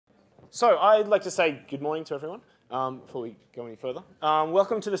So I'd like to say good morning to everyone before we go any further.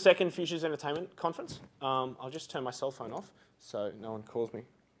 Welcome to the second Futures Entertainment Conference. I'll just turn my cell phone off so no one calls me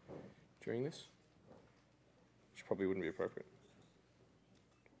during this, which probably wouldn't be appropriate.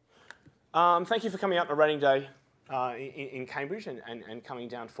 Thank you for coming out on a rainy day in Cambridge and coming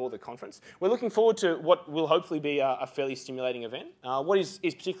down for the conference. We're looking forward to what will hopefully be a fairly stimulating event. What is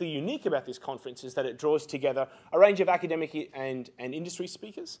particularly unique about this conference is that it draws together a range of academic and industry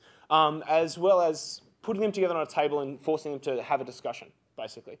speakers, as well as putting them together on a table and forcing them to have a discussion,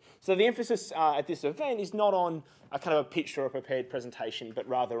 basically. So the emphasis at this event is not on a kind of a pitch or a prepared presentation, but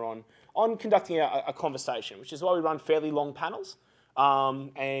rather on conducting a conversation, which is why we run fairly long panels.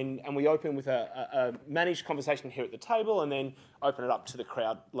 And we open with a managed conversation here at the table and then open it up to the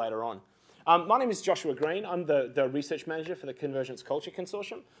crowd later on. My name is Joshua Green. I'm the research manager for the Convergence Culture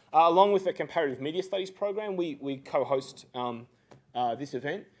Consortium. Along with the Comparative Media Studies program, we co-host this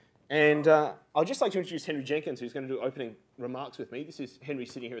event. And I'd just like to introduce Henry Jenkins, who's going to do opening remarks with me. This is Henry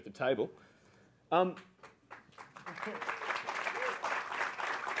sitting here at the table.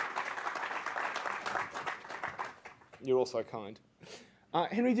 You're also kind.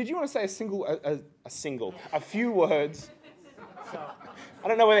 Henry, did you want to say a few words? So, I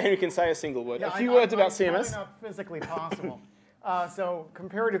don't know whether Henry can say a single word. Yeah, a few words about CMS. It's not physically possible. So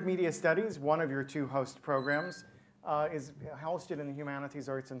Comparative Media Studies, one of your two host programs, is hosted in the Humanities,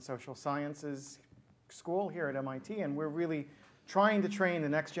 Arts, and Social Sciences School here at MIT, and we're really trying to train the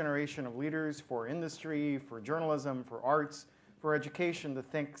next generation of leaders for industry, for journalism, for arts, for education to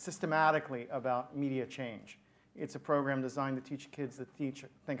think systematically about media change. It's a program designed to teach kids to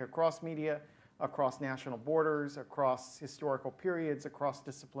think across media, across national borders, across historical periods, across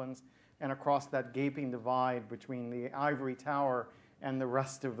disciplines, and across that gaping divide between the ivory tower and the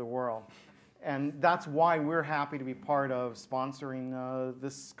rest of the world. And that's why we're happy to be part of sponsoring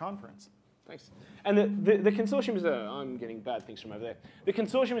this conference. Thanks. And the consortium is I'm getting bad things from over there. The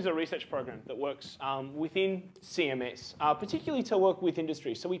consortium is a research program that works within CMS, particularly to work with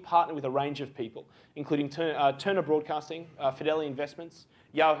industry. So we partner with a range of people, including Turner Broadcasting, Fidelity Investments,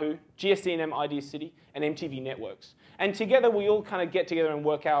 Yahoo, GSD&M Idea City, and MTV Networks. And together we all kind of get together and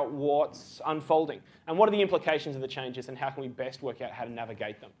work out what's unfolding and what are the implications of the changes and how can we best work out how to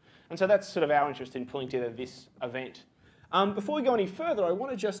navigate them. And so that's sort of our interest in pulling together this event. Before we go any further, I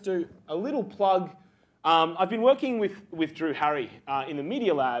want to just do a little plug. I've been working with Drew Harry in the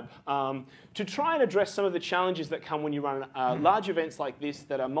Media Lab to try and address some of the challenges that come when you run large events like this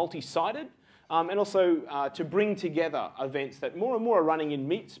that are multi-sided, and also to bring together events that more and more are running in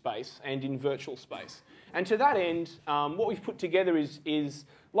meet space and in virtual space. And to that end, what we've put together is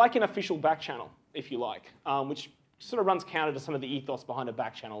like an official back channel, if you like, which sort of runs counter to some of the ethos behind a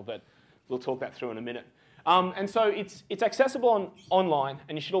back channel, but we'll talk that through in a minute. And so it's accessible online,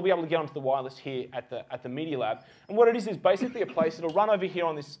 and you should all be able to get onto the wireless here at the Media Lab. And what it is basically a place that'll run over here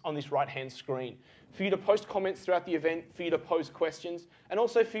on this right-hand screen for you to post comments throughout the event, for you to pose questions, and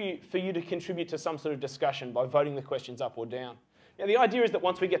also for you to contribute to some sort of discussion by voting the questions up or down. Now, the idea is that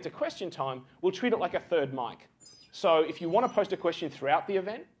once we get to question time, we'll treat it like a third mic. So if you want to post a question throughout the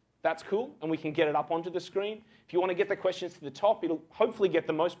event, that's cool, and we can get it up onto the screen. If you want to get the questions to the top, it'll hopefully get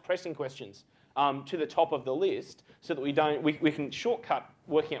the most pressing questions to the top of the list so that we can shortcut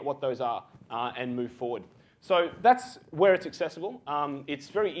working out what those are and move forward. So that's where it's accessible. It's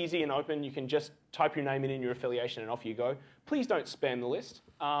very easy and open. You can just type your name in and your affiliation and off you go. Please don't spam the list.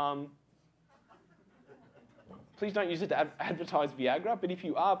 Please don't use it to advertise Viagra, but if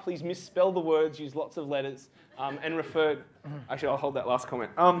you are, please misspell the words, use lots of letters, and refer. Actually, I'll hold that last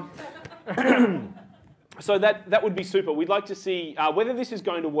comment. So that would be super. We'd like to see whether this is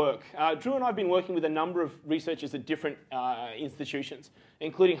going to work. Drew and I have been working with a number of researchers at different institutions,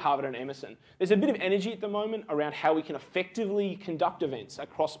 including Harvard and Emerson. There's a bit of energy at the moment around how we can effectively conduct events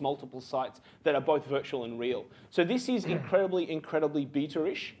across multiple sites that are both virtual and real. So this is incredibly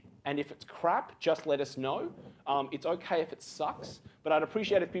beta-ish, and if it's crap, just let us know. It's okay if it sucks, but I'd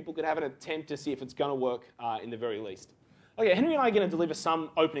appreciate if people could have an attempt to see if it's going to work in the very least. Okay, Henry and I are going to deliver some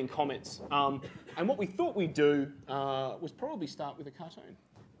opening comments. And what we thought we'd do was probably start with a cartoon.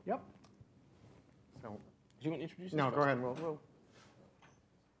 Yep. So, do you want to introduce this? No, first? go ahead. We'll...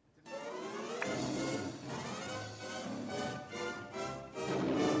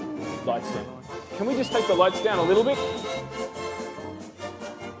 Lights down. Can we just take the lights down a little bit?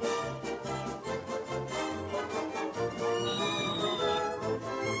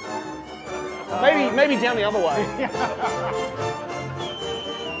 Maybe down the other way.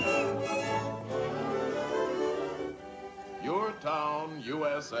 Your town,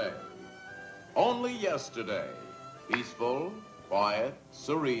 USA. Only yesterday, peaceful, quiet,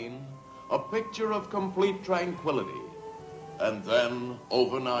 serene, a picture of complete tranquility. And then,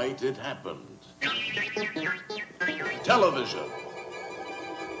 overnight, it happened. Television.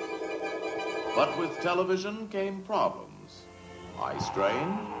 But with television came problems. Eye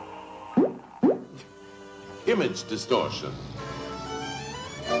strain, image distortion,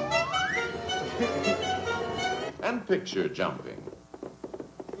 and picture jumping.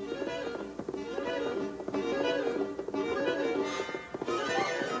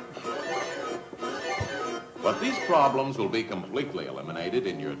 But these problems will be completely eliminated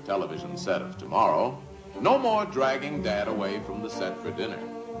in your television set of tomorrow. No more dragging Dad away from the set for dinner.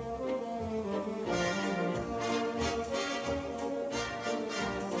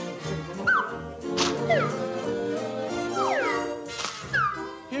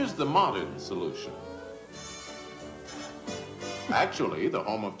 Here's the modern solution. Actually, the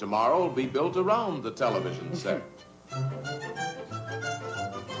home of tomorrow will be built around the television set.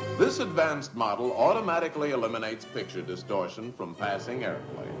 This advanced model automatically eliminates picture distortion from passing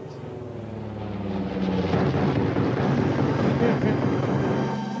airplanes.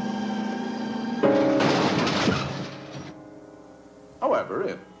 However,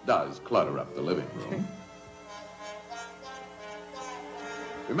 it does clutter up the living room.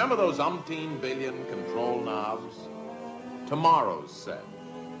 Remember those umpteen billion control knobs? Tomorrow's set,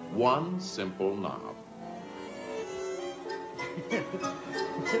 one simple knob.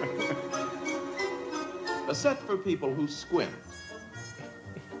 A set for people who squint,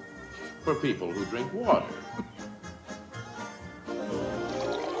 for people who drink water,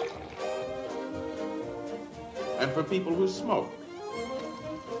 and for people who smoke.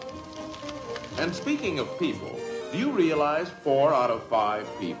 And speaking of people, do you realize 4 out of 5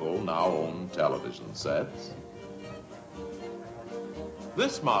 people now own television sets?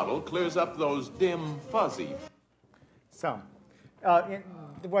 This model clears up those dim, fuzzy. So,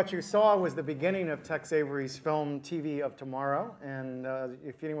 what you saw was the beginning of Tex Avery's film TV of Tomorrow, and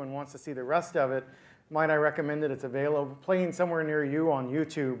if anyone wants to see the rest of it, might I recommend that it's available, playing somewhere near you on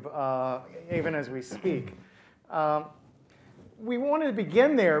YouTube, even as we speak. We wanted to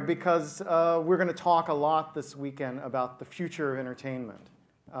begin there because we're going to talk a lot this weekend about the future of entertainment.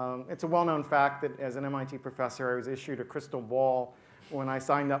 It's a well-known fact that as an MIT professor, I was issued a crystal ball when I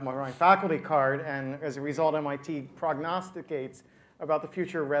signed up my faculty card, and as a result, MIT prognosticates about the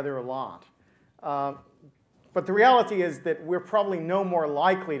future rather a lot. But the reality is that we're probably no more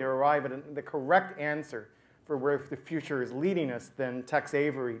likely to arrive at the correct answer for where the future is leading us than Tex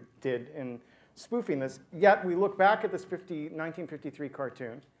Avery did in spoofing this. Yet we look back at this 1953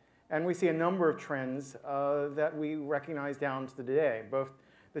 cartoon, and we see a number of trends that we recognize down to today, both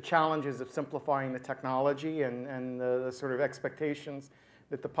the challenges of simplifying the technology and the sort of expectations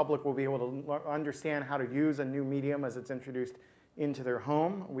that the public will be able to understand how to use a new medium as it's introduced into their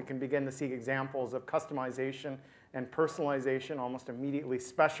home. We can begin to see examples of customization and personalization, almost immediately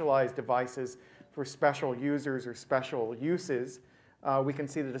specialized devices for special users or special uses. We can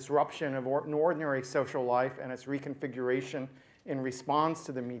see the disruption of an ordinary social life and its reconfiguration in response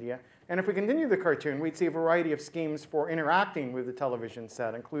to the media. And if we continue the cartoon, we'd see a variety of schemes for interacting with the television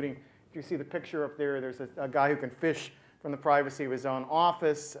set, including, if you see the picture up there, there's a guy who can fish from the privacy of his own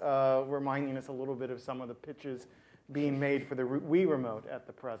office, reminding us a little bit of some of the pitches being made for the Wii remote at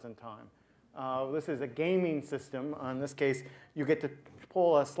the present time. This is a gaming system. In this case, you get to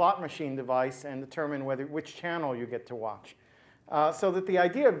pull a slot machine device and determine which channel you get to watch. So that the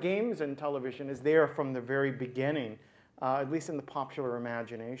idea of games and television is there from the very beginning, at least in the popular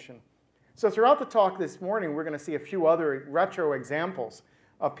imagination. So throughout the talk this morning, we're going to see a few other retro examples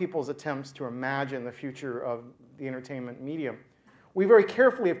of people's attempts to imagine the future of the entertainment medium. We very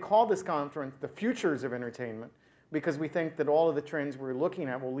carefully have called this conference the Futures of Entertainment because we think that all of the trends we're looking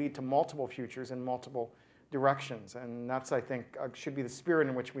at will lead to multiple futures in multiple directions. And that's, I think, should be the spirit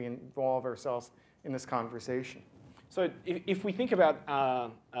in which we involve ourselves in this conversation. So if we think about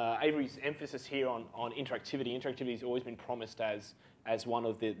Avery's emphasis here on interactivity, interactivity has always been promised as one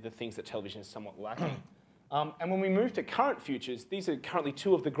of the things that television is somewhat lacking. And when we move to current futures, these are currently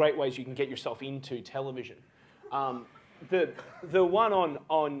 2 of the great ways you can get yourself into television. The one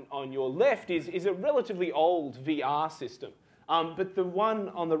on your left is a relatively old VR system. But the one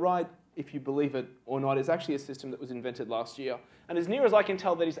on the right, if you believe it or not, is actually a system that was invented last year. And as near as I can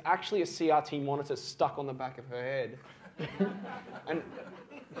tell, that is actually a CRT monitor stuck on the back of her head. And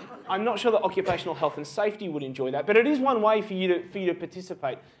I'm not sure that occupational health and safety would enjoy that, but it is one way for you to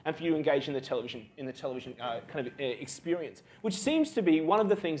participate and for you to engage in the television kind of experience, which seems to be one of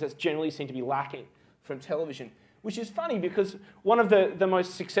the things that's generally seen to be lacking from television. which is funny because one of the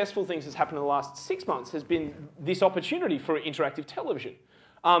most successful things that's happened in the last 6 months has been this opportunity for interactive television.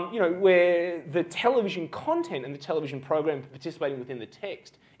 Where the television content and the television program participating within the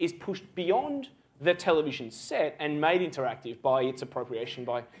text is pushed beyond the television set and made interactive by its appropriation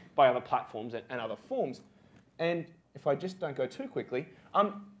by other platforms and other forms. And if I just don't go too quickly,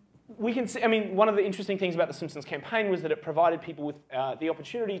 we can see, one of the interesting things about the Simpsons campaign was that it provided people with the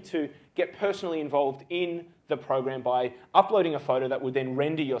opportunity to get personally involved in the program by uploading a photo that would then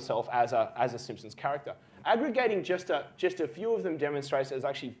render yourself as a Simpsons character. Aggregating just a few of them demonstrates there's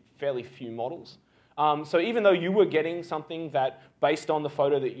actually fairly few models. So even though you were getting something that, based on the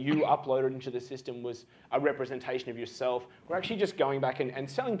photo that you uploaded into the system, was a representation of yourself, we're actually just going back and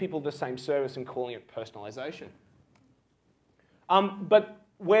selling people the same service and calling it personalization. But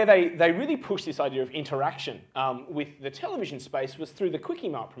where they really pushed this idea of interaction with the television space was through the Quickie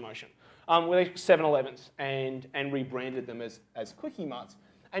Mart promotion, where they took 7-Elevens and rebranded them as Quickie Marts,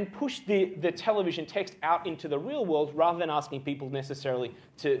 and pushed the television text out into the real world rather than asking people necessarily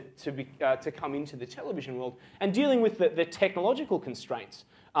to come into the television world, and dealing with the technological constraints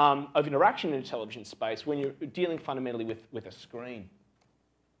of interaction in a television space when you're dealing fundamentally with a screen.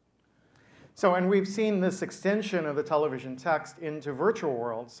 So, and we've seen this extension of the television text into virtual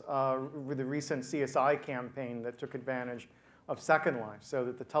worlds with the recent CSI campaign that took advantage of Second Life, so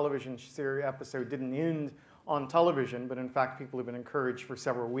that the television series episode didn't end on television, but in fact people have been encouraged for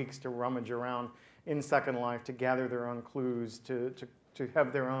several weeks to rummage around in Second Life to gather their own clues, to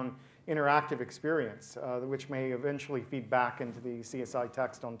have their own interactive experience, which may eventually feed back into the CSI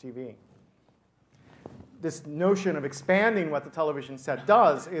text on TV. This notion of expanding what the television set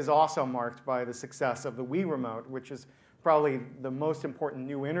does is also marked by the success of the Wii Remote, which is probably the most important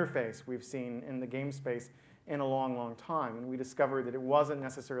new interface we've seen in the game space in a long, long time. And we discovered that it wasn't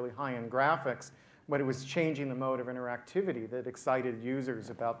necessarily high-end graphics, but it was changing the mode of interactivity that excited users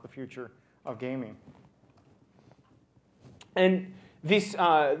about the future of gaming. And this, the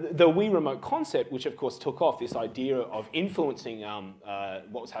Wii Remote concept, which of course took off this idea of influencing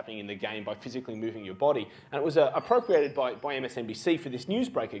what was happening in the game by physically moving your body, and it was appropriated by MSNBC for this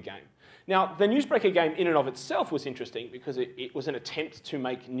Newsbreaker game. Now, the Newsbreaker game in and of itself was interesting because it was an attempt to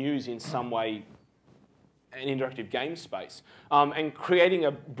make news in some way an interactive game space, and creating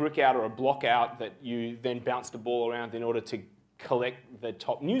a brick out or a block out that you then bounced a ball around in order to collect the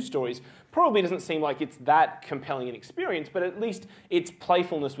top news stories probably doesn't seem like it's that compelling an experience, but at least it's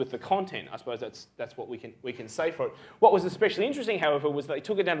playfulness with the content. I suppose that's what we can say for it. What was especially interesting, however, was they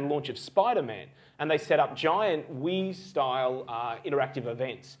took it down to the launch of Spider-Man, and they set up giant Wii-style interactive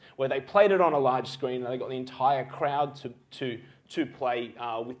events where they played it on a large screen, and they got the entire crowd to play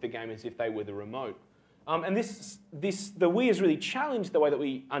with the game as if they were the remote. And the Wii has really challenged the way that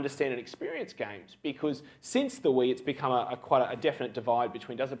we understand and experience games, because since the Wii, it's become quite a definite divide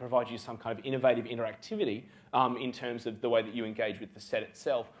between, does it provide you some kind of innovative interactivity in terms of the way that you engage with the set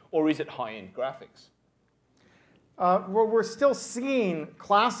itself, or is it high-end graphics? We're still seeing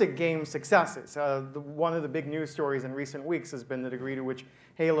classic game successes. One of the big news stories in recent weeks has been the degree to which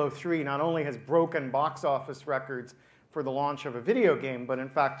Halo 3 not only has broken box office records for the launch of a video game, but in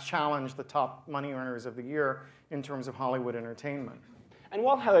fact challenged the top money earners of the year in terms of Hollywood entertainment. And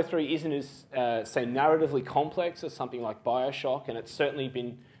while Halo 3 isn't as, say, narratively complex as something like BioShock, and it's certainly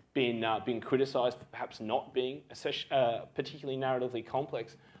been criticised for perhaps not being particularly narratively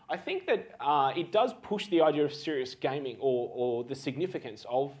complex, I think that it does push the idea of serious gaming or the significance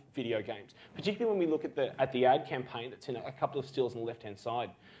of video games, particularly when we look at the ad campaign that's in a couple of stills on the left-hand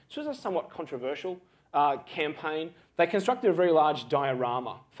side. This was a somewhat controversial campaign. They constructed a very large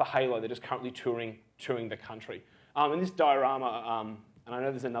diorama for Halo that is currently touring the country. And this diorama, and I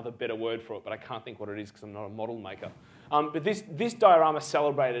know there's another better word for it, but I can't think what it is because I'm not a model maker. But this diorama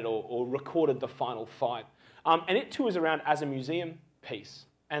celebrated or recorded the final fight. And it tours around as a museum piece.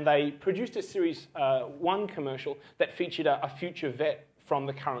 And they produced a Series 1 commercial that featured a future vet from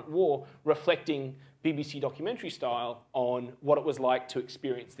the current war, reflecting BBC documentary style on what it was like to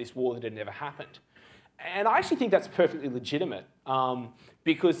experience this war that had never happened. And I actually think that's perfectly legitimate,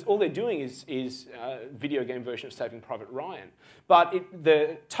 because all they're doing is a video game version of Saving Private Ryan. But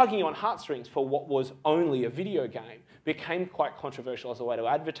the tugging on heartstrings for what was only a video game became quite controversial as a way to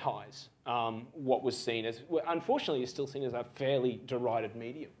advertise what was seen as, unfortunately, is still seen as a fairly derided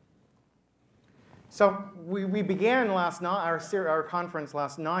medium. So we began last night, our conference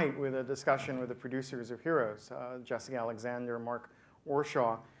last night, with a discussion with the producers of Heroes, Jesse Alexander, Mark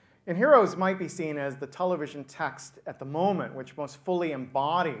Orshaw. And Heroes might be seen as the television text at the moment, which most fully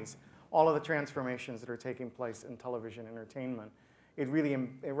embodies all of the transformations that are taking place in television entertainment. it really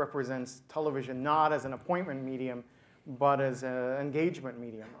it represents television not as an appointment medium, but as an engagement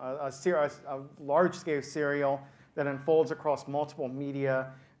medium, a large-scale serial that unfolds across multiple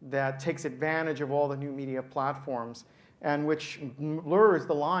media, that takes advantage of all the new media platforms, and which blurs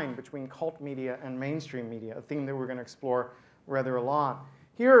the line between cult media and mainstream media, a theme that we're going to explore rather a lot.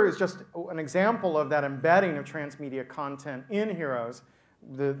 Here is just an example of that embedding of transmedia content in Heroes,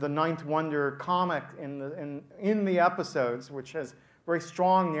 the Ninth Wonder comic in the episodes, which has very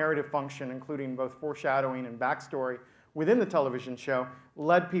strong narrative function, including both foreshadowing and backstory within the television show,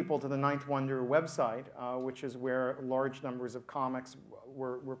 led people to the Ninth Wonder website, which is where large numbers of comics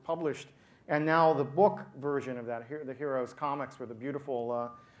were published. And now the book version of that, the Heroes comics, with a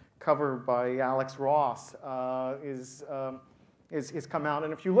beautiful cover by Alex Ross, is come out.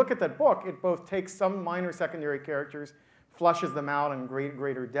 And if you look at that book, it both takes some minor secondary characters, fleshes them out in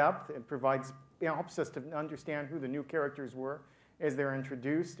greater depth. It provides, helps us to understand who the new characters were as they're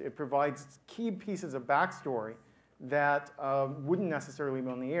introduced. It provides key pieces of backstory that wouldn't necessarily be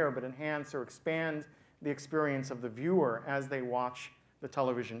on the air, but enhance or expand the experience of the viewer as they watch the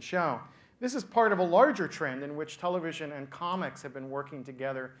television show. This is part of a larger trend in which television and comics have been working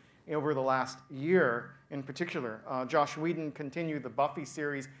together over the last year in particular. Joss Whedon continued the Buffy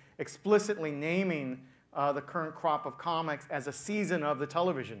series, explicitly naming the current crop of comics as a season of the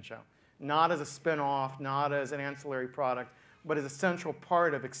television show, not as a spin-off, not as an ancillary product, but as a central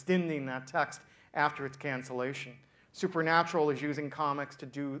part of extending that text after its cancellation. Supernatural is using comics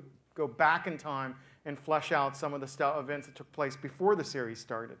to go back in time and flesh out some of the events that took place before the series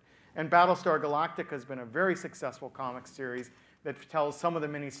started. And Battlestar Galactica has been a very successful comic series that tells some of the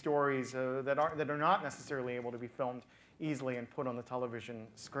many stories that are not necessarily able to be filmed easily and put on the television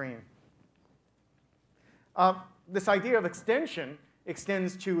screen. This idea of extension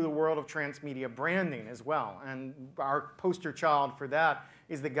extends to the world of transmedia branding as well. And our poster child for that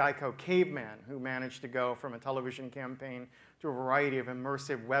is the Geico Caveman, who managed to go from a television campaign to a variety of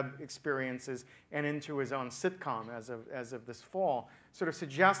immersive web experiences and into his own sitcom as of this fall, sort of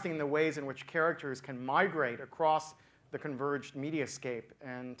suggesting the ways in which characters can migrate across the converged mediascape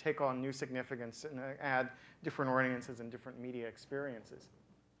and take on new significance and add different audiences and different media experiences.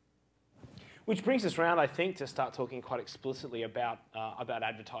 Which brings us around, I think, to start talking quite explicitly about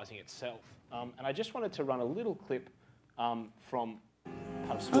advertising itself. And I just wanted to run a little clip from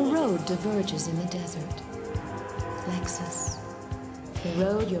A road diverges in the desert. Lexus. The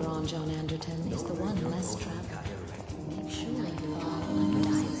road you're on, John Anderton, is the one less traveled. Make sure you follow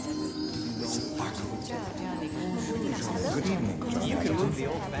Good evening. You can move the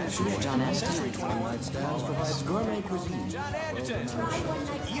old-fashioned John Anderton. provides gourmet cuisine. John Anderton.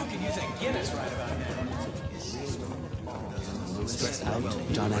 You can use a Guinness right about now. Stressed out,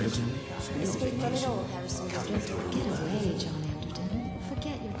 John Anderton. Escape from it all, Harrison. Get away, John Anderton.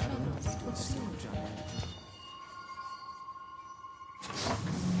 Forget your troubles. Twill soon.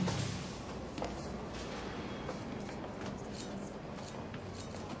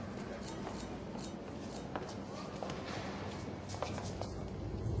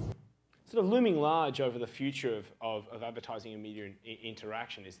 Sort of looming large over the future of advertising and media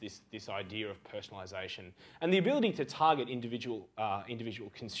interaction is this idea of personalisation and the ability to target individual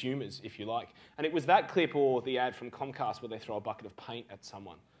consumers, if you like. And it was that clip or the ad from Comcast where they throw a bucket of paint at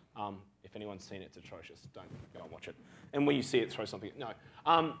someone. If anyone's seen it, it's atrocious. Don't go and watch it. And when you see it, throw something. No.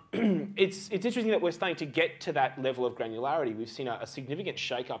 It's interesting that we're starting to get to that level of granularity. We've seen a significant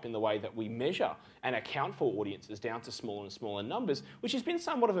shake-up in the way that we measure and account for audiences down to smaller and smaller numbers, which has been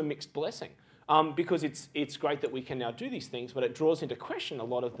somewhat of a mixed blessing. Because it's great that we can now do these things, but it draws into question a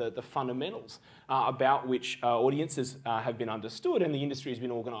lot of the fundamentals about which audiences have been understood and the industry has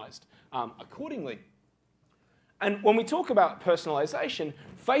been organised accordingly. And when we talk about personalisation,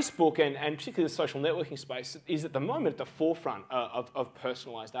 Facebook and particularly the social networking space is at the moment at the forefront of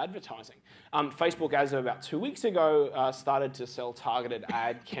personalised advertising. Facebook, as of about 2 weeks ago, started to sell targeted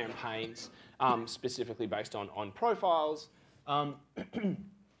ad campaigns specifically based on profiles.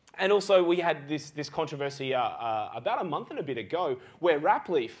 And also we had this controversy about a month and a bit ago where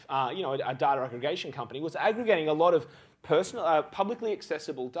Rapleaf, a data aggregation company, was aggregating a lot of publicly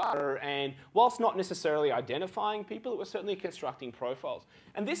accessible data, and whilst not necessarily identifying people, it was certainly constructing profiles.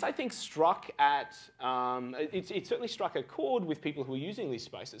 And this, I think, struck at, it certainly struck a chord with people who were using these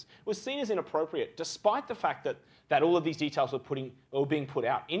spaces. It was seen as inappropriate, despite the fact that all of these details were being put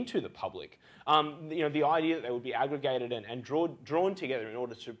out into the public. The idea that they would be aggregated and drawn together in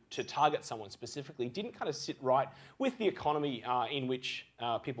order to target someone specifically didn't kind of sit right with the economy in which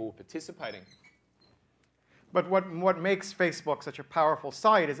people were participating. But what makes Facebook such a powerful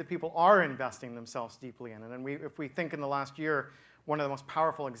site is that people are investing themselves deeply in it. And if we think in the last year, one of the most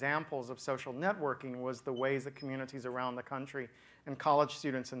powerful examples of social networking was the ways that communities around the country and college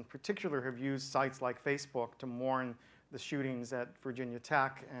students in particular have used sites like Facebook to mourn the shootings at Virginia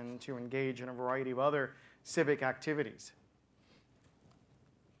Tech and to engage in a variety of other civic activities.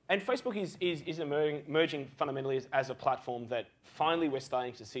 And Facebook is emerging fundamentally as a platform that finally we're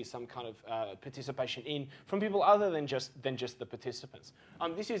starting to see some kind of participation in from people other than just the participants.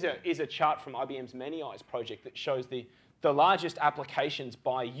 This is a chart from IBM's Many Eyes project that shows the largest applications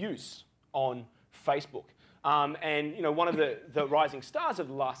by use on Facebook. And one of the rising stars of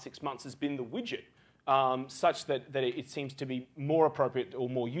the last 6 months has been the widget. Such that it seems to be more appropriate or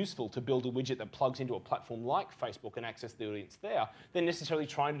more useful to build a widget that plugs into a platform like Facebook and access the audience there than necessarily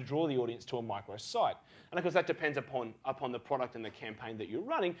trying to draw the audience to a microsite. And of course that depends upon the product and the campaign that you're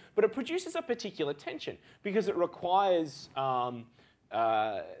running, but it produces a particular tension because it requires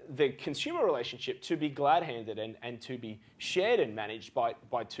the consumer relationship to be glad-handed and to be shared and managed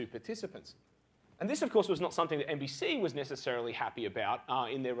by two participants. And this, of course, was not something that NBC was necessarily happy about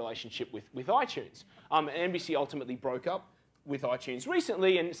in their relationship with iTunes. And NBC ultimately broke up with iTunes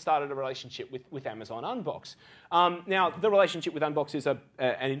recently and started a relationship with Amazon Unbox. Now, the relationship with Unbox is an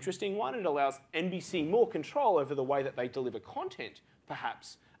interesting one. It allows NBC more control over the way that they deliver content,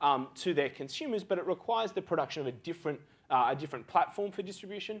 perhaps, to their consumers, but it requires the production of a different platform for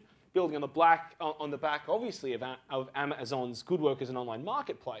distribution, building on the back, obviously, of Amazon's good work as an online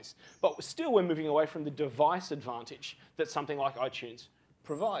marketplace. But still, we're moving away from the device advantage that something like iTunes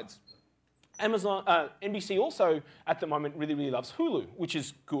provides. NBC also, at the moment, really, really loves Hulu, which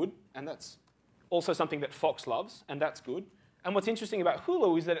is good, and that's also something that Fox loves, and that's good. And what's interesting about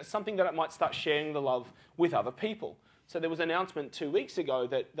Hulu is that it's something that it might start sharing the love with other people. So there was an announcement 2 weeks ago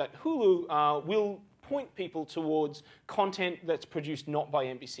that Hulu will point people towards content that's produced not by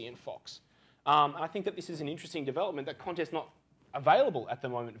NBC and Fox. And I think that this is an interesting development, that content's not available at the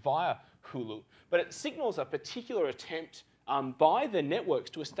moment via Hulu, but it signals a particular attempt by the networks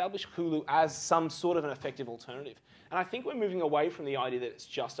to establish Hulu as some sort of an effective alternative. And I think we're moving away from the idea that it's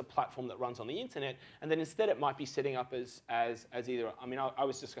just a platform that runs on the internet, and that instead it might be setting up as either, I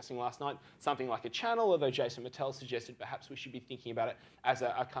was discussing last night, something like a channel, although Jason Mattel suggested perhaps we should be thinking about it as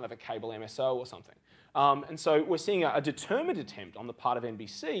a kind of a cable MSO or something. And so we're seeing a determined attempt on the part of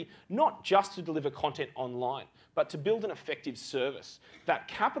NBC, not just to deliver content online, but to build an effective service that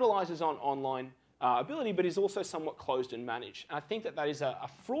capitalizes on online ability, but is also somewhat closed and managed. And I think that is a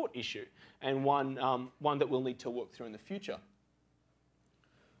fraught issue, and one that we'll need to work through in the future.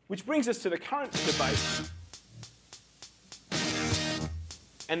 Which brings us to the current debate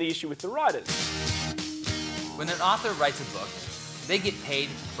and the issue with the writers. When an author writes a book, they get paid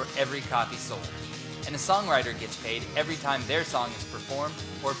for every copy sold. And a songwriter gets paid every time their song is performed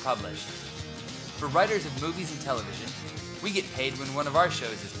or published. For writers of movies and television, we get paid when one of our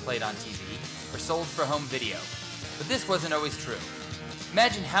shows is played on TV or sold for home video. But this wasn't always true.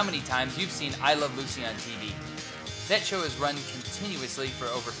 Imagine how many times you've seen I Love Lucy on TV. That show has run continuously for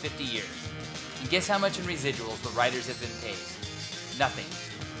over 50 years. And guess how much in residuals the writers have been paid? Nothing.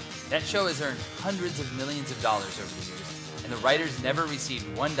 That show has earned hundreds of millions of dollars over the years, and the writers never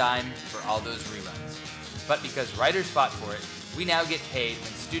received one dime for all those reruns. But because writers fought for it, we now get paid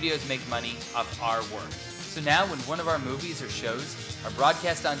when studios make money off our work. So now when one of our movies or shows are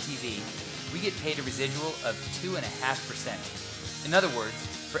broadcast on TV, we get paid a residual of 2.5%. In other words,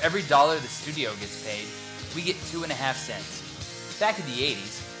 for every dollar the studio gets paid, we get 2.5 cents. Back in the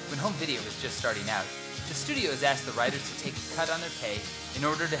 80s, when home video was just starting out, the studios asked the writers to take a cut on their pay in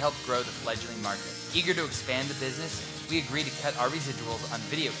order to help grow the fledgling market. Eager to expand the business, we agreed to cut our residuals on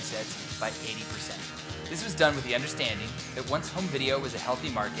video cassettes by 80%. This was done with the understanding that once home video was a healthy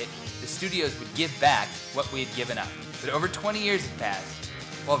market, the studios would give back what we had given up. But over 20 years have passed.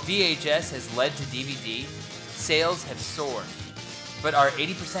 While VHS has led to DVD, sales have soared. But our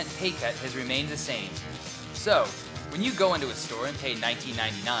 80% pay cut has remained the same. So, when you go into a store and pay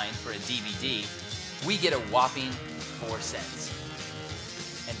 $19.99 for a DVD, we get a whopping 4 cents.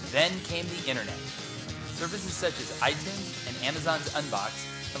 And then came the internet. Services such as iTunes and Amazon's Unbox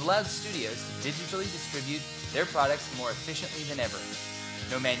have allowed studios to digitally distribute their products more efficiently than ever.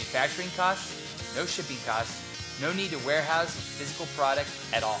 No manufacturing costs, no shipping costs, no need to warehouse a physical product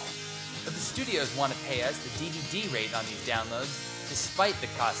at all. But the studios want to pay us the DVD rate on these downloads despite the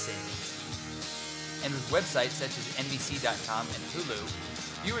cost savings. And with websites such as NBC.com and Hulu,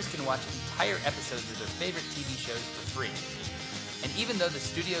 viewers can watch entire episodes of their favorite TV shows for free. And even though the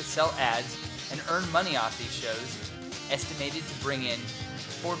studios sell ads and earn money off these shows, estimated to bring in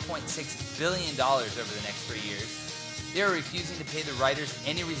 $4.6 billion over the next 3 years, they are refusing to pay the writers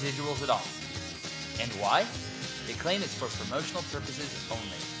any residuals at all. And why? They claim it's for promotional purposes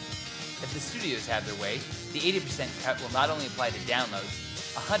only. If the studios have their way, the 80% cut will not only apply to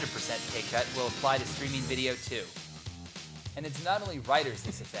downloads, 100% pay cut will apply to streaming video too. And it's not only writers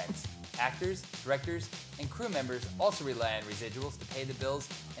this affects. Actors, directors, and crew members also rely on residuals to pay the bills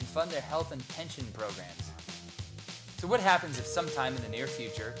and fund their health and pension programs. So what happens if sometime in the near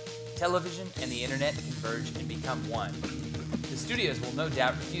future, television and the internet converge and become one? The studios will no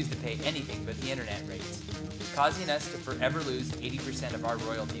doubt refuse to pay anything but the internet rates, causing us to forever lose 80% of our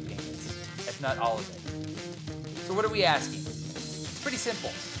royalty payments, if not all of it. So what are we asking? It's pretty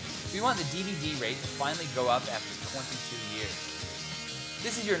simple. We want the DVD rate to finally go up after 22 years.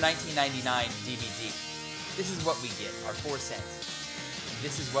 This is your 1999 DVD. This is what we get, our 4 cents. And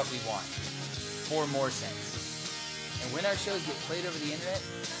this is what we want, 4 more cents. And when our shows get played over the internet,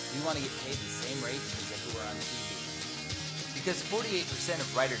 we want to get paid the same rate as if we were on TV. Because 48% of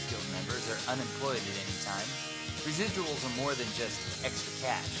Writers Guild members are unemployed at any time, residuals are more than just extra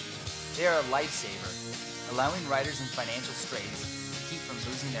cash. They are a lifesaver, allowing writers in financial straits to keep from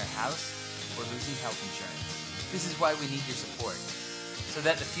losing their house or losing health insurance. This is why we need your support, so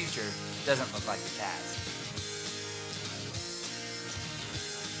that the future doesn't look like the past.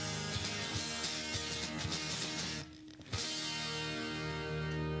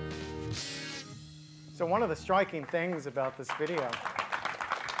 So one of the striking things about this video,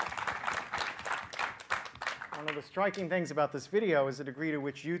 is the degree to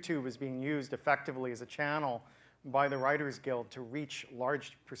which YouTube is being used effectively as a channel by the Writers Guild to reach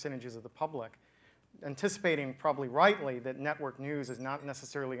large percentages of the public, anticipating probably rightly that network news is not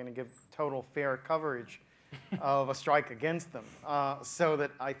necessarily going to give total fair coverage of a strike against them. I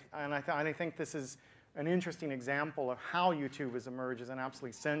think this is an interesting example of how YouTube has emerged as an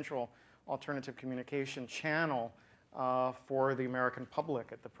absolutely central alternative communication channel for the American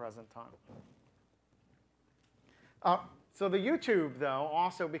public at the present time. So the YouTube, though,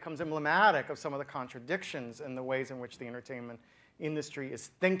 also becomes emblematic of some of the contradictions in the ways in which the entertainment industry is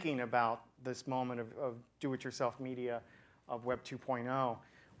thinking about this moment of do-it-yourself media of Web 2.0.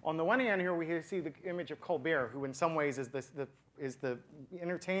 On the one hand here, we see the image of Colbert, who in some ways is the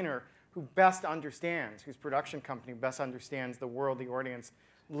entertainer who best understands, whose production company best understands the world the audience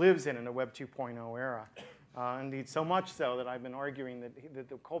lives in a Web 2.0 era. Indeed, so much so that I've been arguing that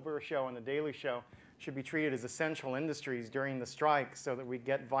the Colbert Show and the Daily Show should be treated as essential industries during the strike so that we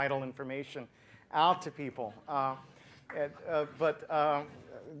get vital information out to people. I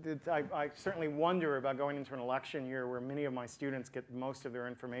certainly wonder about going into an election year where many of my students get most of their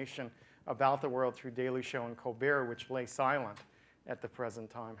information about the world through Daily Show and Colbert, which lay silent at the present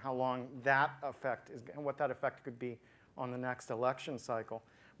time, how long that effect is, and what that effect could be on the next election cycle.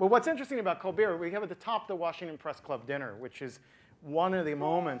 But what's interesting about Colbert, we have at the top the Washington Press Club dinner, which is one of the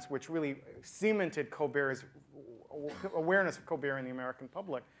moments which really cemented Colbert's awareness of Colbert in the American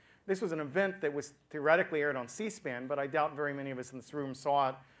public. This was an event that was theoretically aired on C-SPAN, but I doubt very many of us in this room saw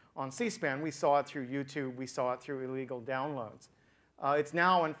it on C-SPAN. We saw it through YouTube. We saw it through illegal downloads. It's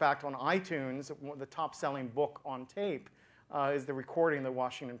now, in fact, on iTunes. The top-selling book on tape is the recording of the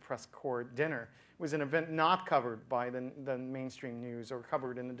Washington Press Corps dinner. It was an event not covered by the mainstream news or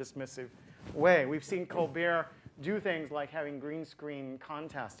covered in a dismissive way. We've seen Colbert do things like having green screen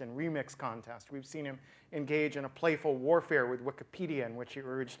contest and remix contest. We've seen him engage in a playful warfare with Wikipedia in which he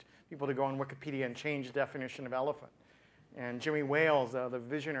urged people to go on Wikipedia and change the definition of elephant. And Jimmy Wales, the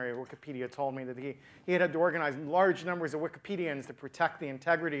visionary of Wikipedia, told me that he had to organize large numbers of Wikipedians to protect the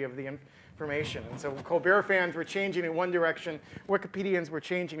integrity of the information. And so Colbert fans were changing in one direction. Wikipedians were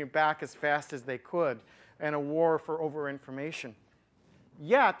changing it back as fast as they could in a war for over-information.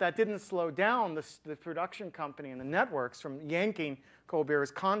 Yet, that didn't slow down the production company and the networks from yanking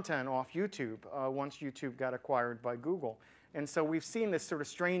Colbert's content off YouTube once YouTube got acquired by Google. And so we've seen this sort of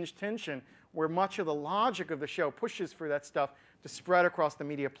strange tension where much of the logic of the show pushes for that stuff to spread across the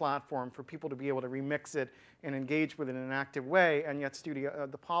media platform for people to be able to remix it and engage with it in an active way, and yet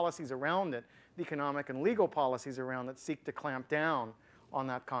the policies around it, the economic and legal policies around it, seek to clamp down on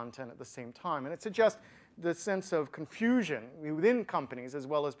that content at the same time. And it suggests the sense of confusion within companies as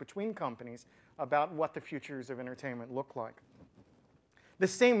well as between companies about what the futures of entertainment look like. The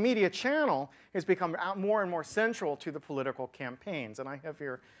same media channel has become more and more central to the political campaigns. And I have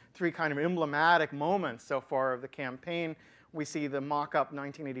here 3 kind of emblematic moments so far of the campaign. We see the mock-up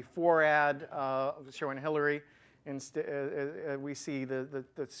 1984 ad showing Hillary. We see the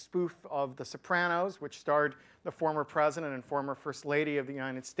spoof of The Sopranos, which starred the former president and former First Lady of the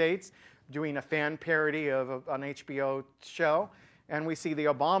United States doing a fan parody of an HBO show. And we see the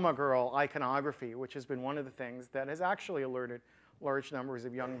Obama Girl iconography, which has been one of the things that has actually alerted large numbers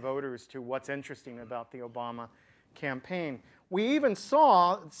of young voters to what's interesting about the Obama campaign. We even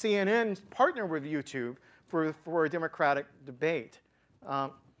saw CNN partner with YouTube for a Democratic debate.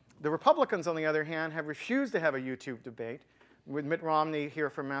 The Republicans, on the other hand, have refused to have a YouTube debate, with Mitt Romney here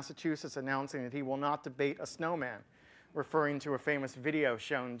from Massachusetts announcing that he will not debate a snowman, referring to a famous video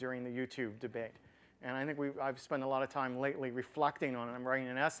shown during the YouTube debate. And I think I've spent a lot of time lately reflecting on it. I'm writing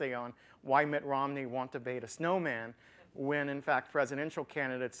an essay on why Mitt Romney won't debate a snowman when, in fact, presidential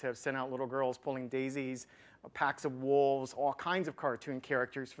candidates have sent out little girls pulling daisies, packs of wolves, all kinds of cartoon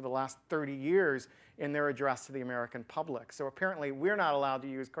characters for the last 30 years in their address to the American public. So apparently we're not allowed to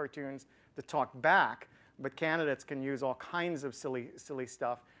use cartoons to talk back, but candidates can use all kinds of silly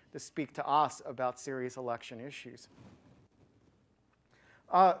stuff to speak to us about serious election issues.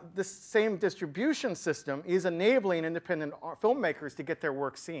 This same distribution system is enabling independent filmmakers to get their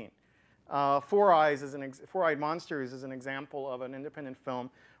work seen. Four-Eyed Monsters is an example of an independent film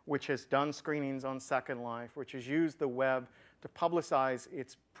which has done screenings on Second Life, which has used the web to publicize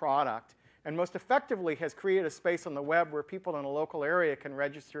its product, and most effectively has created a space on the web where people in a local area can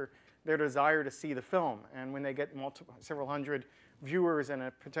register their desire to see the film. And when they get several hundred viewers in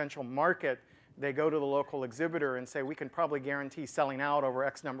a potential market, they go to the local exhibitor and say, we can probably guarantee selling out over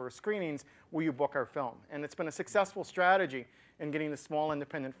X number of screenings. Will you book our film? And it's been a successful strategy in getting the small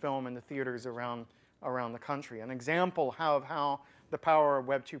independent film in the theaters around the country. An example of how the power of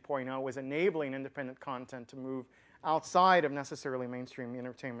Web 2.0 was enabling independent content to move outside of necessarily mainstream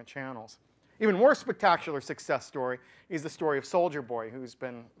entertainment channels. Even more spectacular success story is the story of Soulja Boy, who's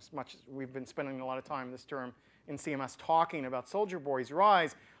been we've been spending a lot of time this term in CMS talking about Soulja Boy's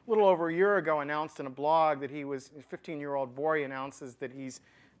rise. A little over a year ago, announced in a blog that a 15-year-old boy announces that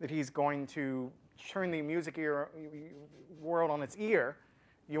he's going to turn the music world on its ear.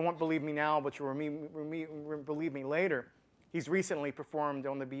 You won't believe me now, but you'll believe me later. He's recently performed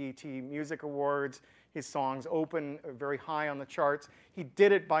on the BET Music Awards. His songs open very high on the charts. He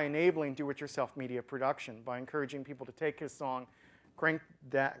did it by enabling do-it-yourself media production, by encouraging people to take his song, crank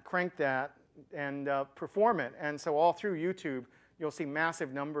that, and perform it. And so all through YouTube, you'll see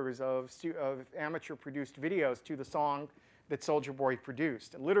massive numbers of amateur-produced videos to the song that Soulja Boy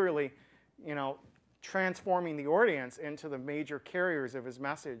produced. Literally, transforming the audience into the major carriers of his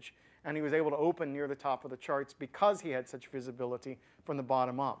message. And he was able to open near the top of the charts because he had such visibility from the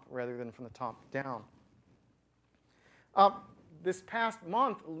bottom up rather than from the top down. This past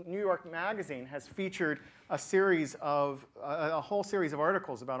month, New York Magazine has featured a whole series of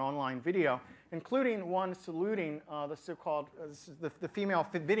articles about online video, including one saluting the so-called the female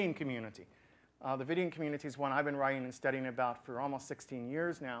bidding community. The bidding community is one I've been writing and studying about for almost 16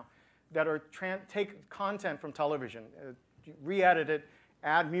 years now, that take content from television, re-edit it,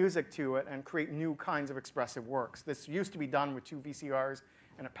 add music to it, and create new kinds of expressive works. This used to be done with 2 VCRs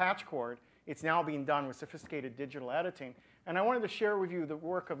and a patch cord. It's now being done with sophisticated digital editing. And I wanted to share with you the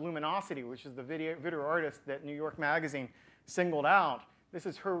work of Luminosity, which is the video artist that New York Magazine singled out. This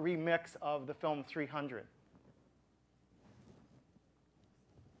is her remix of the film 300.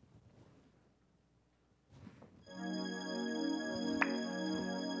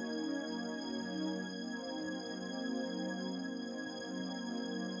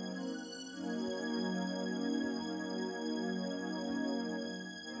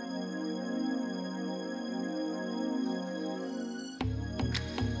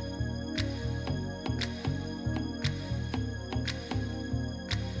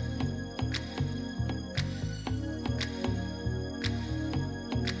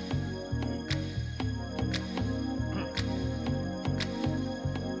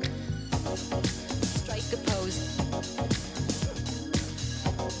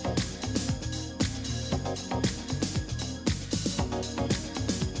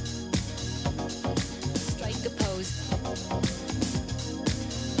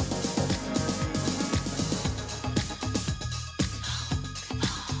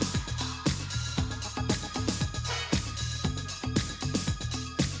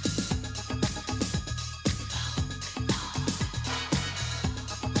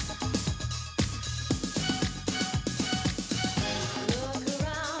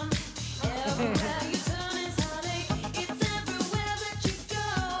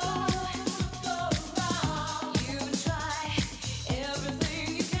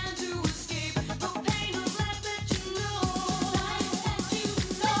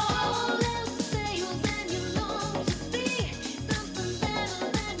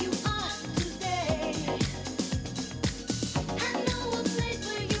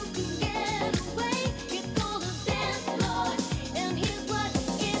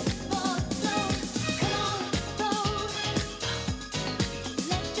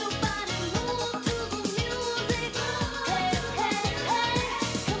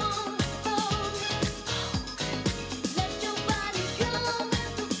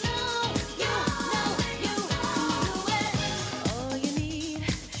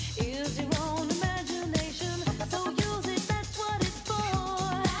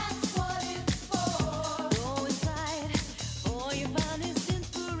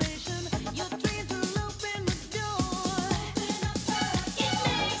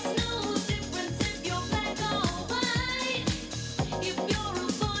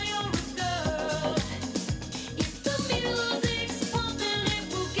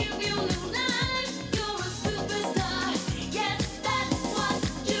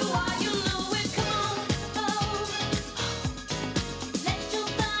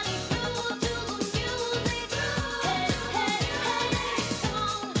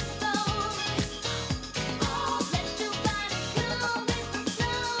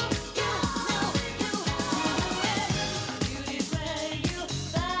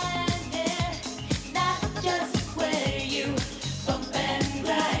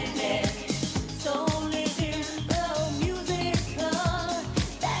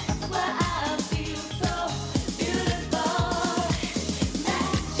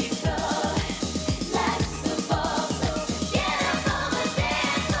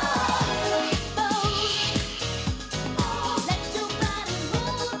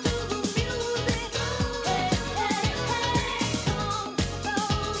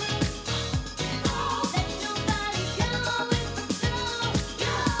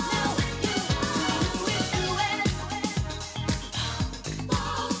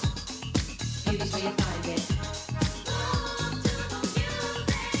 Here's where you find it.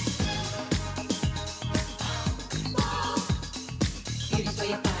 Here's where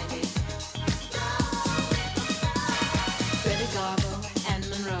you find it. Greta Garbo and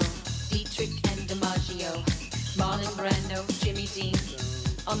Monroe, Dietrich and DiMaggio, Marlon Brando, Jimmy Dean,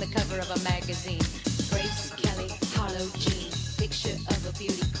 on the cover of a magazine. Grace Kelly, Harlow Jean, picture of a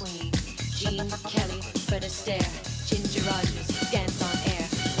beauty queen. Jean Kelly, Fred Astaire, Ginger Rogers, dance on air.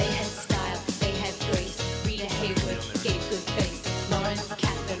 They had style, they had grace. Rita Hayworth gave good face. Lauren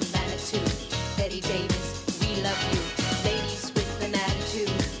Catherine Manitou, Betty Davis, we love you. Ladies with an attitude,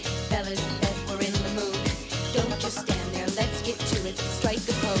 fellas that were in the mood. Don't just stand there, let's get to it. Strike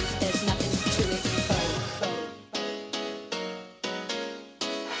a pose, there's nothing to it.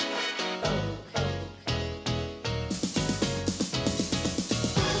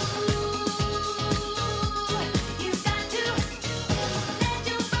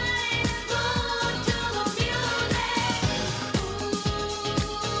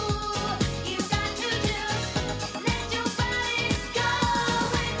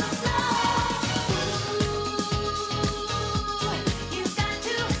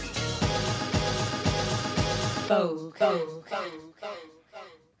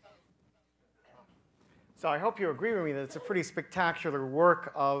 So I hope you agree with me that it's a pretty spectacular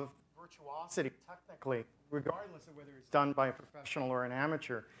work of virtuosity, technically, regardless of whether it's done by a professional or an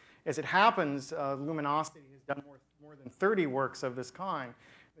amateur. As it happens, Luminosity has done more than 30 works of this kind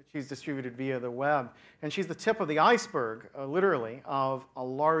that she's distributed via the web. And she's the tip of the iceberg, literally, of a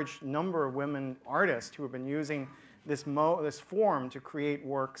large number of women artists who have been using this form to create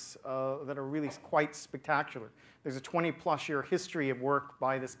works that are really quite spectacular. There's a 20-plus year history of work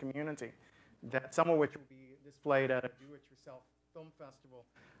by this community, some of which will be displayed at a Do-It-Yourself Film Festival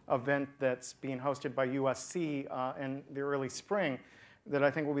event that's being hosted by USC in the early spring, that I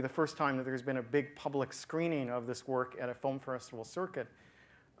think will be the first time that there's been a big public screening of this work at a film festival circuit.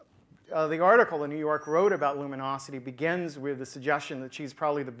 The article the New York wrote about Luminosity begins with the suggestion that she's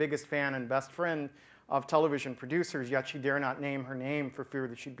probably the biggest fan and best friend of television producers, yet she dare not name her name for fear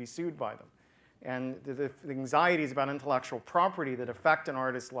that she'd be sued by them. And the anxieties about intellectual property that affect an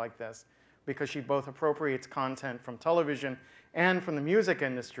artist like this, because she both appropriates content from television and from the music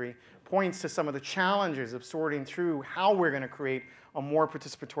industry, points to some of the challenges of sorting through how we're going to create a more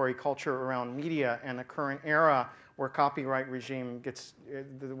participatory culture around media in the current era where copyright regime gets,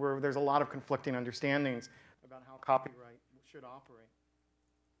 where there's a lot of conflicting understandings about how copyright should operate.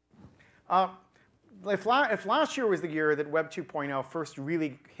 If last year was the year that Web 2.0 first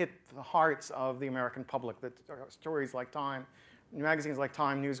really hit the hearts of the American public, that stories like Time, magazines like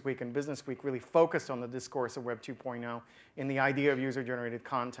Time, Newsweek, and Businessweek really focused on the discourse of Web 2.0 in the idea of user-generated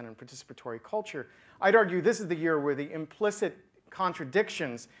content and participatory culture, I'd argue this is the year where the implicit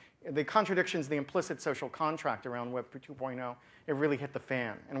contradictions, the implicit social contract around Web 2.0 have really hit the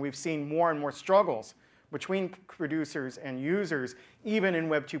fan. And we've seen more and more struggles between producers and users, even in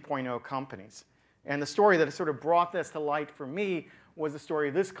Web 2.0 companies. And the story that sort of brought this to light for me was the story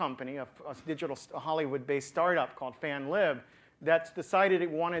of this company, a Hollywood-based startup called FanLib, that's decided it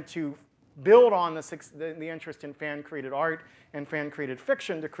wanted to build on the interest in fan-created art and fan-created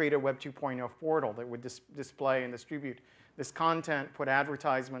fiction to create a Web 2.0 portal that would display and distribute this content, put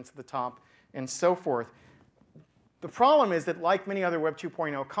advertisements at the top, and so forth. The problem is that, like many other Web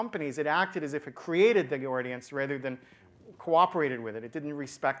 2.0 companies, it acted as if it created the audience rather than cooperated with it. It didn't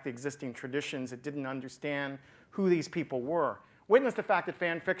respect the existing traditions. It didn't understand who these people were. Witness the fact that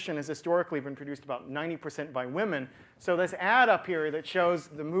fan fiction has historically been produced about 90% by women. So this ad up here that shows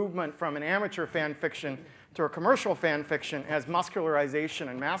the movement from an amateur fan fiction to a commercial fan fiction as muscularization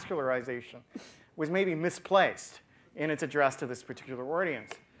and mascularization was maybe misplaced in its address to this particular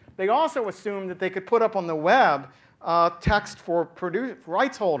audience. They also assumed that they could put up on the web text for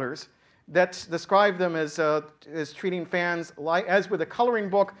rights holders that describe them as treating fans as with a coloring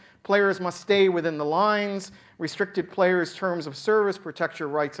book. Players must stay within the lines. Restricted players' terms of service protect your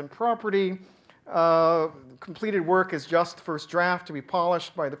rights and property. Completed work is just first draft to be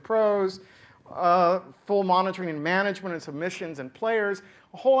polished by the pros. Full monitoring and management of submissions and players.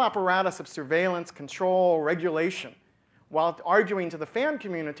 A whole apparatus of surveillance, control, regulation, while arguing to the fan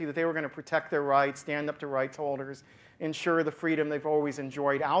community that they were going to protect their rights, stand up to rights holders, ensure the freedom they've always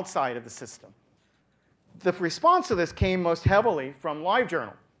enjoyed outside of the system. The response to this came most heavily from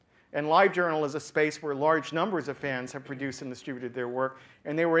LiveJournal. And LiveJournal is a space where large numbers of fans have produced and distributed their work,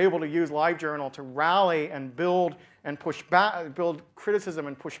 and they were able to use LiveJournal to rally and build criticism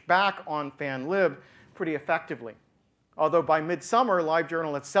and push back on FanLib pretty effectively. Although by midsummer,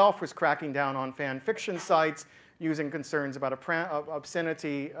 LiveJournal itself was cracking down on fan fiction sites using concerns about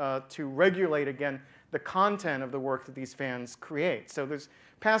obscenity to regulate, again, the content of the work that these fans create. So this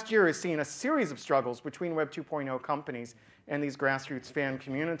past year has seen a series of struggles between Web 2.0 companies and these grassroots fan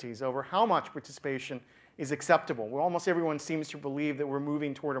communities over how much participation is acceptable. Well, almost everyone seems to believe that we're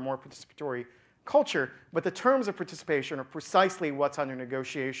moving toward a more participatory culture, but the terms of participation are precisely what's under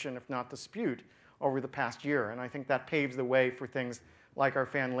negotiation, if not dispute, over the past year. And I think that paves the way for things like our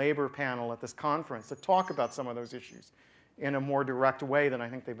fan labor panel at this conference to talk about some of those issues in a more direct way than I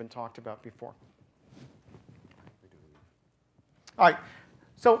think they've been talked about before. All right,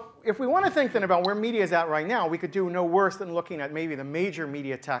 so if we want to think then about where media is at right now, we could do no worse than looking at maybe the major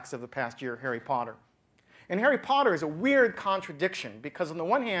media text of the past year, Harry Potter. And Harry Potter is a weird contradiction because on the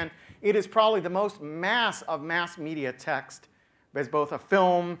one hand, it is probably the most mass of mass media text. There's both a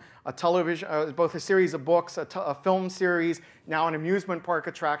film, a television, both a series of books, a film series, now an amusement park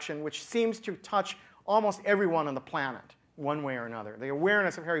attraction, which seems to touch almost everyone on the planet, one way or another. The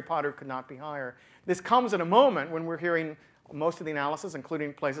awareness of Harry Potter could not be higher. This comes at a moment when we're hearing most of the analysis,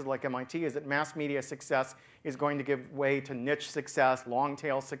 including places like MIT, is that mass media success is going to give way to niche success,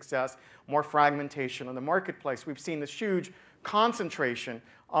 long-tail success, more fragmentation in the marketplace. We've seen this huge concentration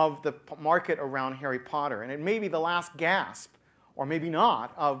of the market around Harry Potter, and it may be the last gasp, or maybe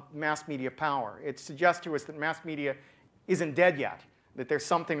not, of mass media power. It suggests to us that mass media isn't dead yet, that there's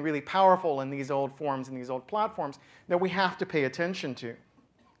something really powerful in these old forms and these old platforms that we have to pay attention to.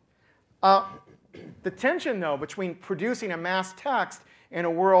 The tension, though, between producing a mass text in a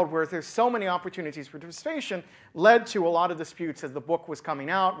world where there's so many opportunities for participation led to a lot of disputes as the book was coming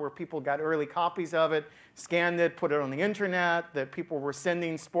out, where people got early copies of it, scanned it, put it on the internet, that people were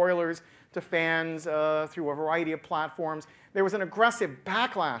sending spoilers to fans through a variety of platforms. There was an aggressive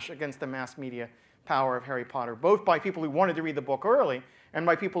backlash against the mass media power of Harry Potter, both by people who wanted to read the book early and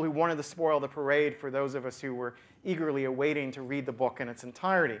by people who wanted to spoil the parade for those of us who were eagerly awaiting to read the book in its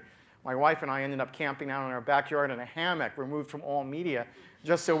entirety. My wife and I ended up camping out in our backyard in a hammock removed from all media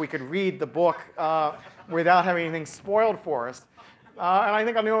just so we could read the book without having anything spoiled for us. And I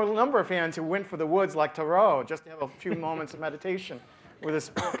think I know a number of fans who went for the woods like Thoreau just to have a few moments of meditation with this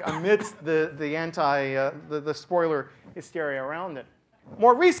book amidst the spoiler hysteria around it.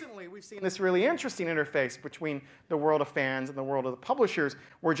 More recently, we've seen this really interesting interface between the world of fans and the world of the publishers,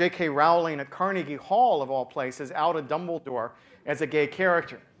 where J.K. Rowling at Carnegie Hall, of all places, outed Dumbledore as a gay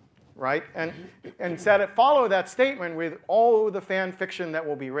character. Right? And said it followed that statement with all the fan fiction that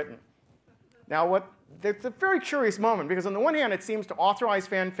will be written. Now, it's a very curious moment, because on the one hand, it seems to authorize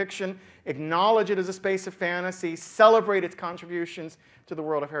fan fiction, acknowledge it as a space of fantasy, celebrate its contributions to the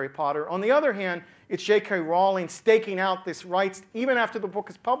world of Harry Potter. On the other hand, it's J.K. Rowling staking out this rights, even after the book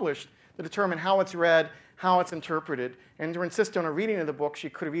is published, to determine how it's read, how it's interpreted, and to insist on a reading of the book she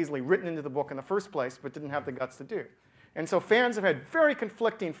could have easily written into the book in the first place, but didn't have the guts to do. And so fans have had very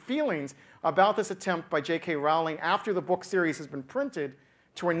conflicting feelings about this attempt by J.K. Rowling after the book series has been printed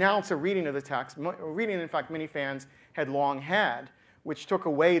to announce a reading of the text, a reading, in fact, many fans had long had, which took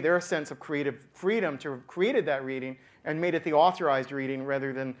away their sense of creative freedom to have created that reading and made it the authorized reading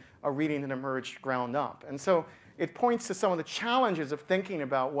rather than a reading that emerged ground up. And so it points to some of the challenges of thinking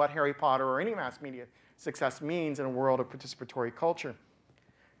about what Harry Potter or any mass media success means in a world of participatory culture.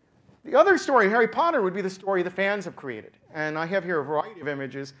 The other story, Harry Potter, would be the story the fans have created. And I have here a variety of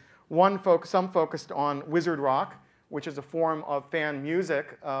images, some focused on Wizard Rock, which is a form of fan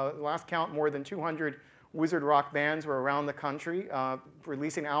music. Last count, more than 200 Wizard Rock bands were around the country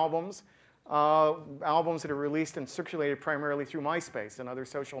releasing albums that are released and circulated primarily through MySpace and other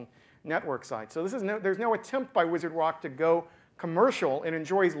social network sites. So there's no attempt by Wizard Rock to go commercial. It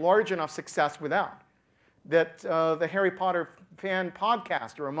enjoys large enough success without. That the Harry Potter fan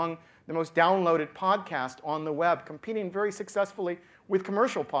podcasts are among the most downloaded podcasts on the web, competing very successfully with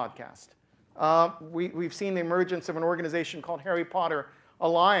commercial podcasts. We've seen the emergence of an organization called Harry Potter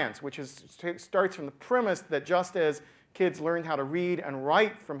Alliance, which starts from the premise that just as kids learned how to read and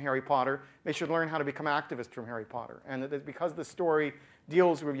write from Harry Potter, they should learn how to become activists from Harry Potter. And that because the story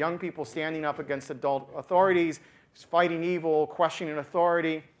deals with young people standing up against adult authorities, fighting evil, questioning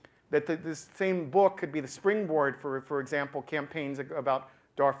authority, that this same book could be the springboard for example, campaigns about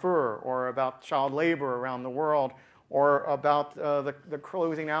Darfur or about child labor around the world, or about the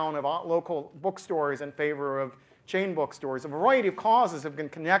closing down of local bookstores in favor of chain bookstores. A variety of causes have been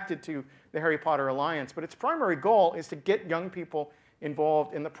connected to the Harry Potter Alliance, but its primary goal is to get young people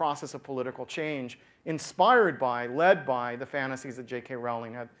involved in the process of political change, inspired by, led by the fantasies that J.K.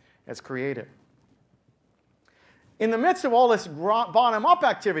 Rowling has created. In the midst of all this bottom-up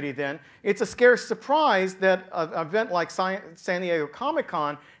activity then, it's a scarce surprise that an event like San Diego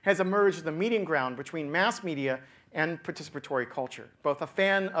Comic-Con has emerged as the meeting ground between mass media and participatory culture, both a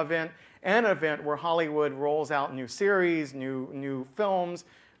fan event and an event where Hollywood rolls out new series, new films,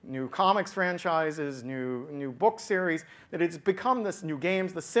 new comics franchises, new book series, that it's become this new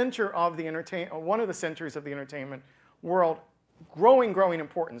games, the center of the one of the centers of the entertainment world, growing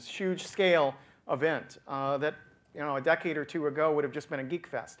importance, huge scale event that a decade or two ago would have just been a geek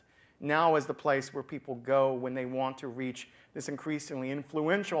fest. Now is the place where people go when they want to reach this increasingly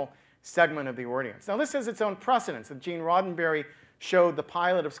influential segment of the audience. Now this has its own precedents. Gene Roddenberry showed the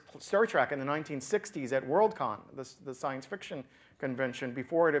pilot of Star Trek in the 1960s at Worldcon, the science fiction convention,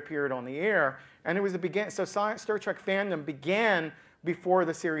 before it appeared on the air. And it was so Star Trek fandom began before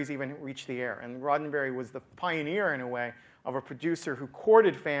the series even reached the air. And Roddenberry was the pioneer, in a way, of a producer who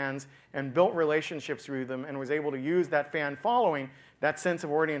courted fans and built relationships through them and was able to use that fan following, that sense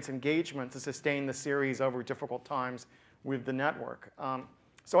of audience engagement, to sustain the series over difficult times with the network.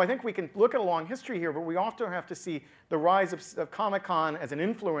 So I think we can look at a long history here, but we often have to see the rise of Comic-Con as an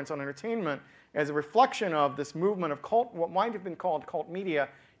influence on entertainment, as a reflection of this movement of cult, what might have been called cult media,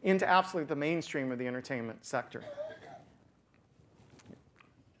 into absolutely the mainstream of the entertainment sector.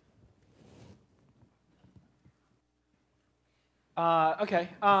 Okay.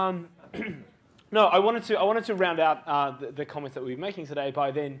 No, I wanted to round out the comments that we're making today by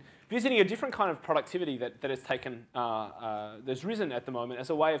then visiting a different kind of productivity that has taken that's risen at the moment as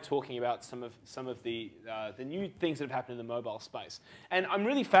a way of talking about some of the new things that have happened in the mobile space. And I'm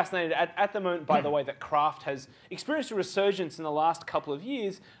really fascinated at the moment by the way that craft has experienced a resurgence in the last couple of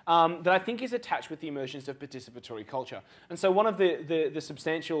years that I think is attached with the emergence of participatory culture. And so one of the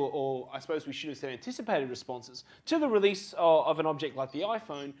substantial, or I suppose we should have said anticipated, responses to the release of an object like the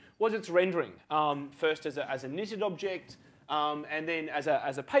iPhone was its rendering, first as a knitted object, and then as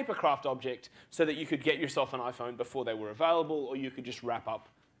a papercraft object, so that you could get yourself an iPhone before they were available, or you could just wrap up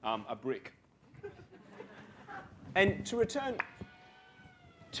a brick. And to return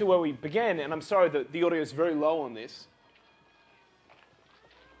to where we began, and I'm sorry that the audio is very low on this.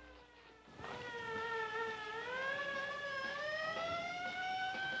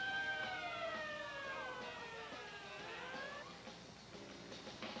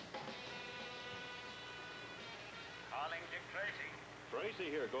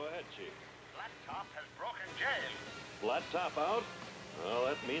 Tracy here. Go ahead, Chief. Flat Top has broken jail. Flat Top out? Well,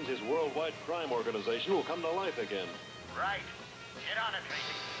 that means his worldwide crime organization will come to life again. Right. Get on it,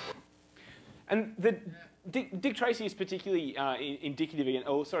 Tracy. And Dick Tracy is particularly indicative again.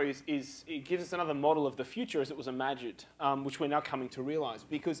 Oh, sorry, it gives us another model of the future as it was imagined, which we're now coming to realize.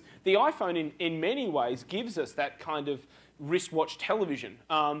 Because the iPhone, in many ways, gives us that kind of wristwatch television,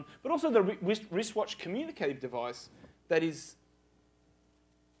 but also the wristwatch communicative device that is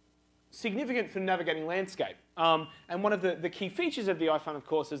significant for navigating landscape. And one of the key features of the iPhone, of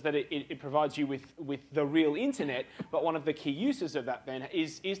course, is that it provides you with the real internet, but one of the key uses of that then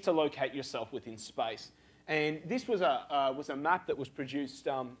is to locate yourself within space. And this was a map that was produced.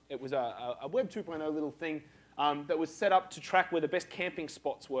 It was a Web 2.0 little thing that was set up to track where the best camping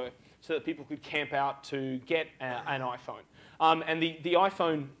spots were so that people could camp out to get an iPhone. And the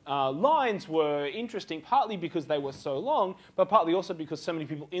iPhone lines were interesting, partly because they were so long, but partly also because so many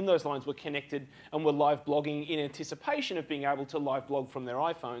people in those lines were connected and were live blogging in anticipation of being able to live blog from their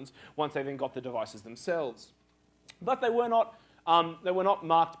iPhones once they then got the devices themselves. But they were not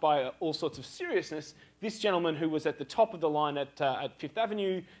marked by all sorts of seriousness. This gentleman who was at the top of the line at Fifth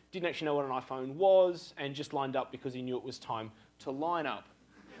Avenue didn't actually know what an iPhone was and just lined up because he knew it was time to line up.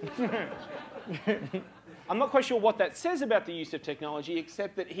 I'm not quite sure what that says about the use of technology,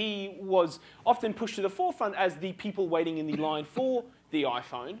 except that he was often pushed to the forefront as the people waiting in the line for the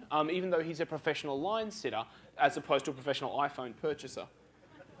iPhone, even though he's a professional line sitter as opposed to a professional iPhone purchaser.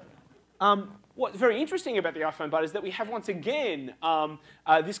 What's very interesting about the iPhone, but is that we have once again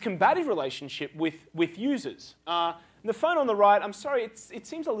this combative relationship with users. The phone on the right, I'm sorry, it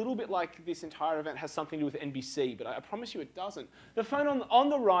seems a little bit like this entire event has something to do with NBC, but I promise you it doesn't. The phone on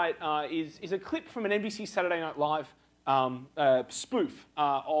the right is a clip from an NBC Saturday Night Live spoof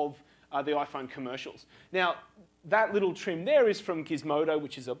of the iPhone commercials. Now, that little trim there is from Gizmodo,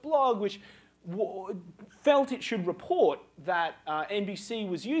 which is a blog which felt it should report that NBC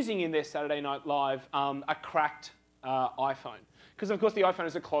was using in their Saturday Night Live a cracked iPhone. Because of course the iPhone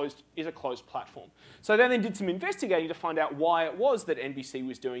is a closed platform. So they then did some investigating to find out why it was that NBC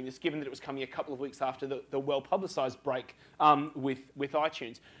was doing this, given that it was coming a couple of weeks after the well-publicized break with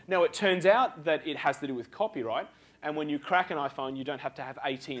iTunes. Now it turns out that it has to do with copyright, And when you crack an iPhone, you don't have to have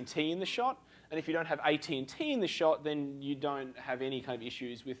AT&T in the shot. And if you don't have AT&T in the shot, then you don't have any kind of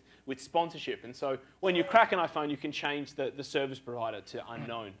issues with sponsorship. And so when you crack an iPhone, you can change the service provider to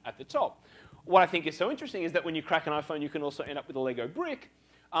unknown at the top. What I think is so interesting is that when you crack an iPhone, you can also end up with a Lego brick.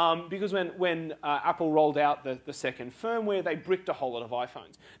 Because when Apple rolled out the second firmware, they bricked a whole lot of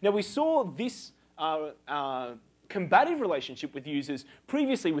iPhones. Now, we saw this combative relationship with users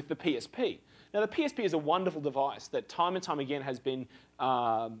previously with the PSP. Now, the PSP is a wonderful device that time and time again has been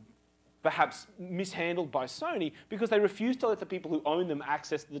perhaps mishandled by Sony because they refuse to let the people who own them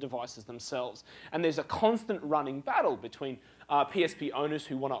access the devices themselves. And there's a constant running battle between PSP owners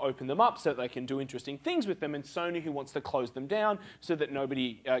who want to open them up so that they can do interesting things with them, and Sony who wants to close them down so that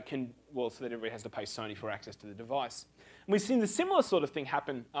nobody so that everybody has to pay Sony for access to the device. And we've seen the similar sort of thing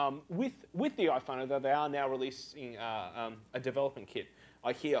happen with the iPhone, although they are now releasing a development kit,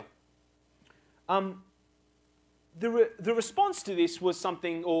 I hear. The response to this was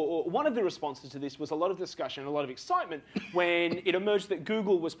something, or one of the responses to this was a lot of discussion, a lot of excitement when it emerged that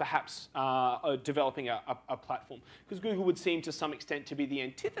Google was perhaps developing a platform. Because Google would seem to some extent to be the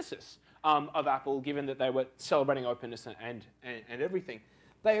antithesis of Apple, given that they were celebrating openness and everything.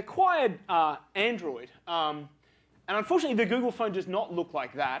 They acquired Android. And unfortunately, the Google phone does not look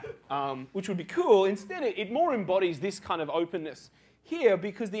like that, which would be cool. Instead, it more embodies this kind of openness here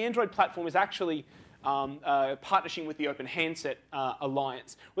because the Android platform is actually partnering with the Open Handset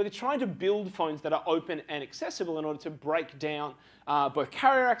Alliance, where they're trying to build phones that are open and accessible in order to break down both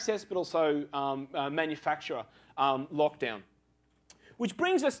carrier access but also manufacturer lockdown. Which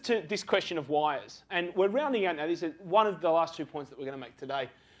brings us to this question of wires. And we're rounding out now. This is one of the last 2 points that we're going to make today.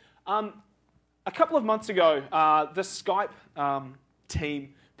 A couple of months ago, the Skype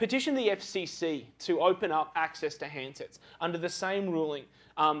team petitioned the FCC to open up access to handsets under the same ruling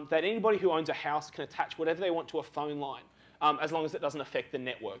that anybody who owns a house can attach whatever they want to a phone line as long as it doesn't affect the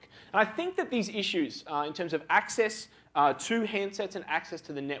network. And I think that these issues in terms of access to handsets and access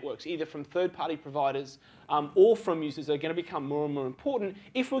to the networks, either from third-party providers or from users, are going to become more and more important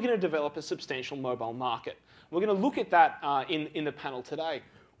if we're going to develop a substantial mobile market. We're going to look at that in the panel today.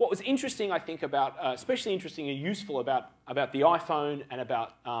 What was interesting, I think, especially interesting and useful about the iPhone and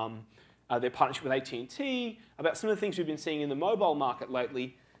about their partnership with AT&T, about some of the things we've been seeing in the mobile market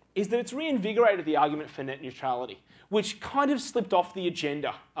lately, is that it's reinvigorated the argument for net neutrality, which kind of slipped off the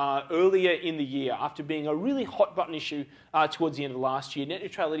agenda earlier in the year after being a really hot button issue towards the end of last year. Net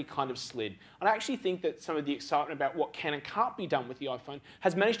neutrality kind of slid. And I actually think that some of the excitement about what can and can't be done with the iPhone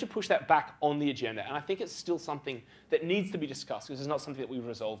has managed to push that back on the agenda. And I think it's still something that needs to be discussed because it's not something that we've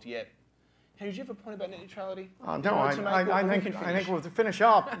resolved yet. Hey, did you have a point about net neutrality? No, I think we'll finish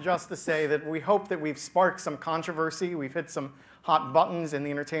up just to say that we hope that we've sparked some controversy. We've hit some hot buttons in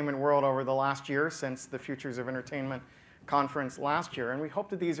the entertainment world over the last year since the Futures of Entertainment conference last year. And we hope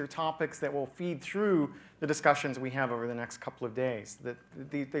that these are topics that will feed through the discussions we have over the next couple of days. That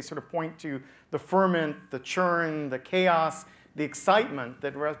they sort of point to the ferment, the churn, the chaos, the excitement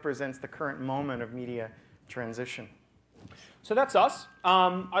that represents the current moment of media transition. So that's us.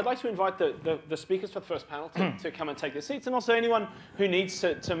 I'd like to invite the speakers for the first panel to come and take their seats, and also anyone who needs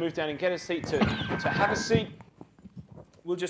to move down and get a seat to have a seat.